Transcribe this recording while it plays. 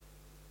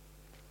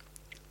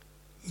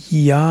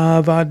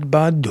Yavad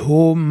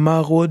badho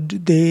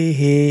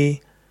maruddehe,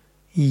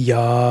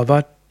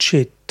 Yavad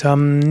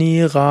chittam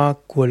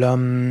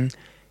nirakulam,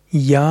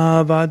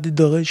 Yavad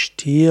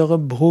drishtir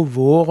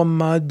bhruvor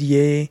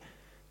madhye,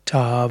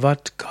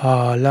 Tavat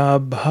kala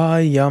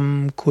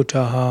bhayam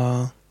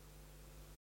kutaha.